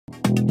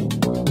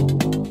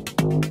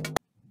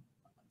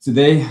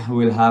Today,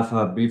 we'll have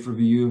a brief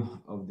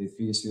review of the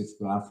 3ds Fluids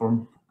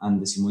platform and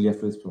the SIMULIA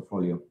Fluids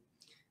portfolio.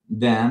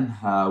 Then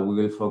we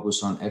will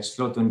focus on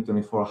XFlow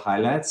 2024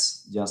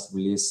 highlights, just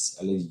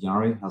released late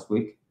January last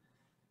week.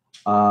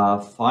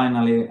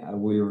 Finally,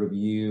 we'll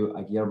review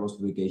a gearbox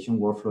lubrication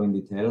workflow in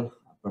detail,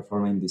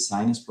 performing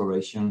design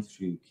exploration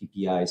through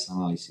KPIs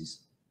analysis.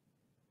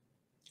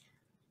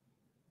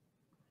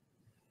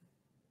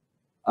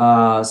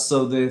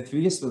 So the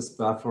 3ds Fluids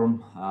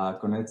platform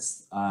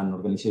connects an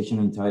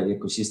organizational entire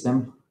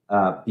ecosystem,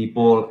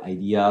 people,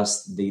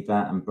 ideas,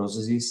 data, and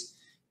processes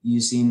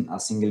using a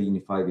single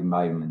unified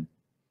environment.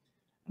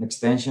 An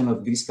extension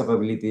of these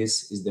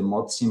capabilities is the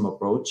ModSim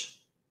approach.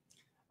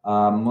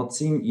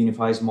 ModSim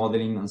unifies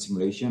modeling and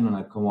simulation on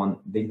a common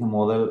data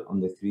model on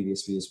the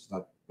 3ds Fluids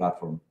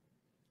platform.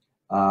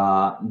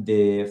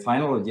 The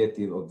final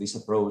objective of this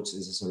approach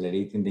is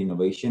accelerating the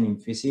innovation in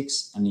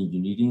physics and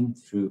engineering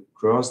through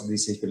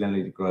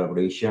cross-disciplinary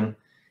collaboration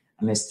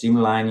and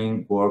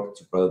streamlining work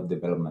to product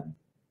development.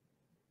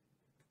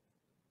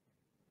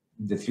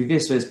 The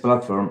 3ds Fluids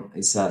platform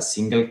is a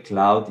single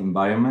cloud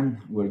environment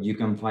where you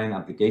can find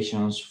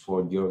applications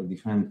for your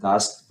different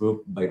tasks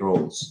grouped by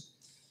roles.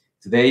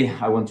 Today,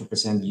 I want to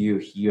present you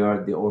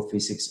here the All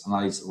Physics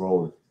Analyst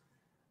role.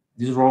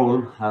 This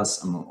role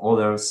has, among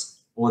others,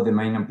 all the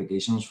main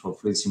applications for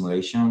fluid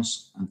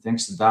simulations, and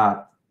thanks to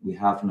that, we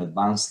have an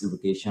advanced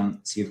lubrication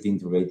safety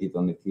integrated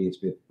on the 3ds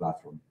Fluids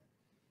platform.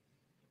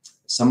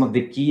 Some of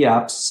the key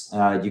apps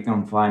you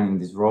can find in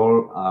this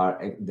role are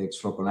the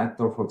XFlow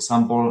connector, for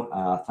example.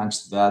 Thanks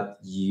to that,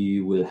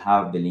 you will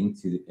have the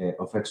link to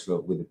of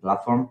XFlow with the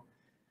platform.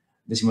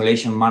 The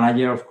simulation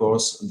manager, of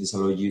course, this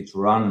allows you to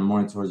run and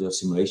monitor your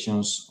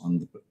simulations on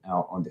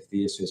the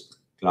 3ds Fluids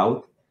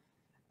cloud.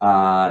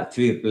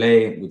 3D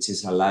Play, which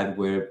is a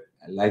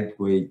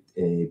lightweight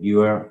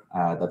viewer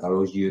that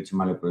allows you to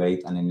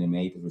manipulate and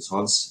animate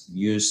results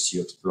used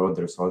to explore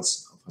the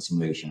results of a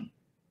simulation.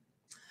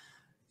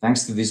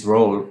 Thanks to this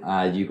role,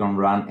 you can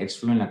run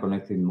XFlow in a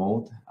connected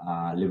mode,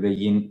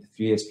 leveraging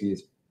 3ds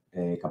Fluids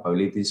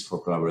capabilities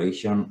for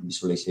collaboration,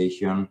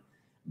 visualization,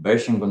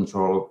 version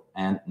control,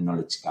 and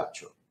knowledge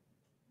capture.